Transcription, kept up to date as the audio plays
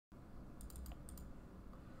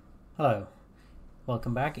Hello,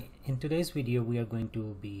 welcome back. In today's video we are going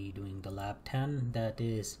to be doing the lab 10, that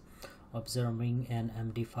is observing an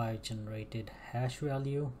MD5 generated hash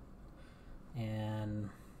value, and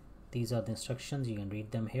these are the instructions. You can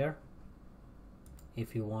read them here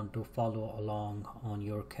if you want to follow along on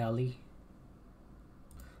your Kali.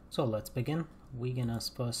 So let's begin. We're gonna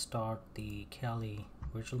first start the Kali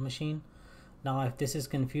virtual machine. Now if this is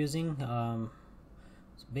confusing,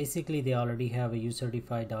 basically they already have a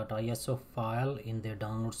ucertify.iso file in their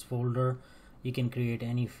downloads folder. You can create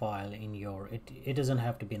any file in your it doesn't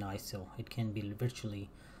have to be an ISO, it can be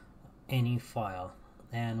virtually any file.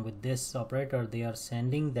 And with this operator they are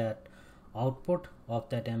sending that output of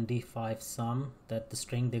that MD5 sum, that the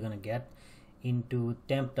string they're gonna get, into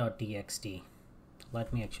temp.txt.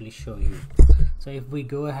 Let me actually show you. So if we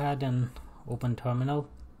go ahead and open terminal,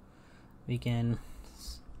 we can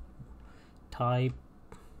type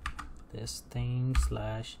this thing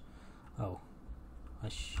slash, oh, I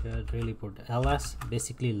should really put ls,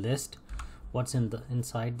 basically list what's in the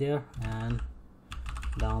inside there, and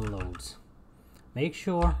downloads. Make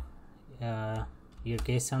sure you're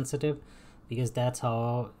case sensitive, because that's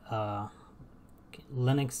how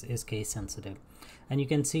Linux is case sensitive. And you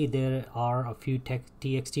can see there are a few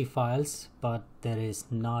txt files, but there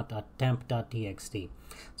is not a temp.txt.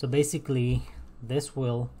 So basically this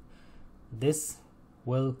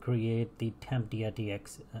will create the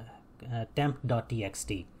temp.txt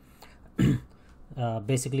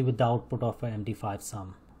basically with the output of a MD5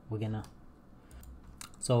 sum.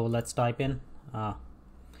 So let's type in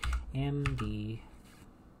MD5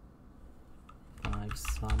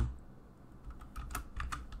 sum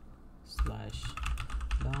slash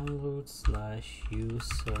download slash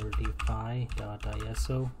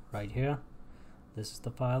ucertify.iso right here. This is the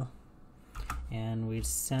file, and we're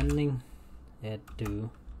sending it to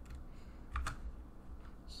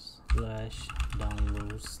slash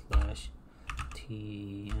download slash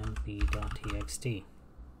tmp.txt.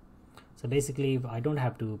 So basically if I don't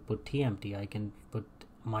have to put tmt, I can put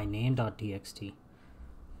my name.txt.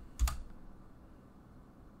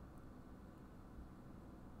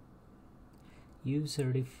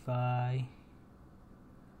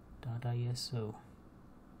 ucertify.iso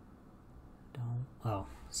down. Oh,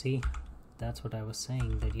 see, that's what I was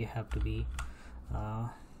saying, that you have to be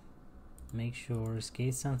make sure it's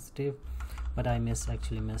case sensitive, but I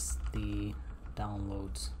actually missed the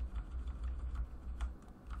downloads.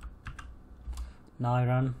 Now I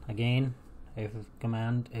run again. If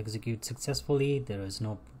command executes successfully, there is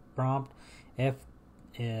no prompt. If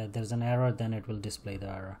there's an error, then it will display the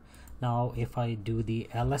error. Now if I do the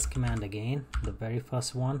ls command again, the very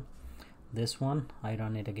first one, this one, I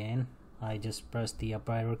run it again. I just press the up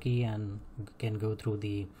arrow key and can go through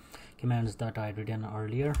the commands that I written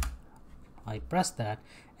earlier. I press that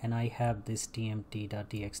and I have this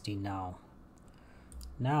tmt.txt now.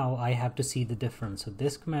 Now I have to see the difference. So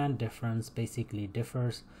this command difference basically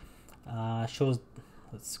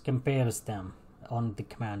compares them on the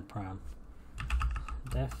command prompt.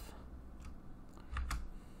 Def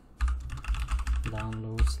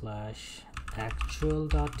download slash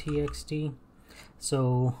actual.txt.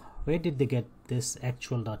 So where did they get this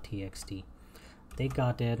actual.txt? They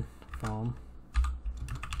got it from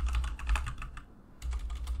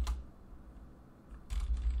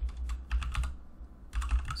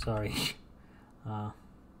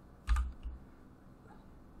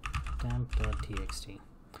temp.txt.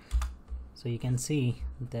 So you can see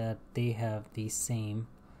that they have the same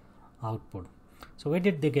output. So where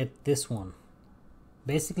did they get this one?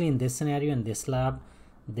 Basically in this scenario, in this lab,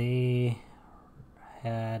 they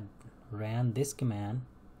had ran this command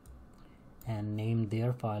and named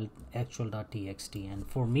their file actual.txt, and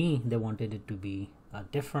for me they wanted it to be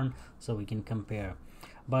different so we can compare.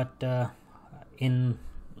 But in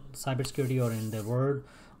cybersecurity or in the world,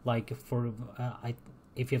 like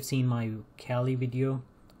if you've seen my Kali video,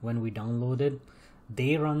 when we downloaded,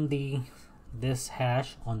 they run this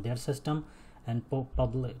hash on their system and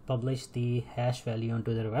publish the hash value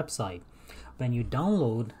onto their website. When you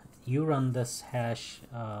download, you run this hash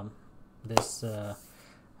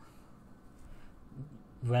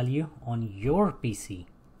value on your PC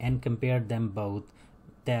and compare them both,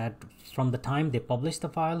 that from the time they publish the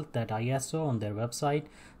file, that ISO on their website,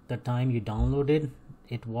 the time you downloaded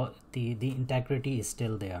it, the integrity is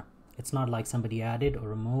still there. It's not like somebody added or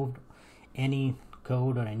removed any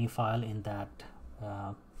code or any file in that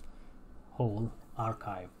whole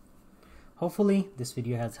archive. Hopefully this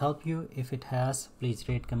video has helped you. If it has, please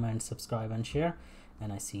rate, comment, subscribe and share,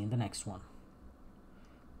 and I see you in the next one.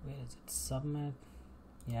 Where is it? Submit.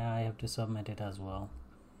 Yeah, I have to submit it as well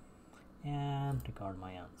and record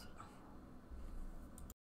my answer.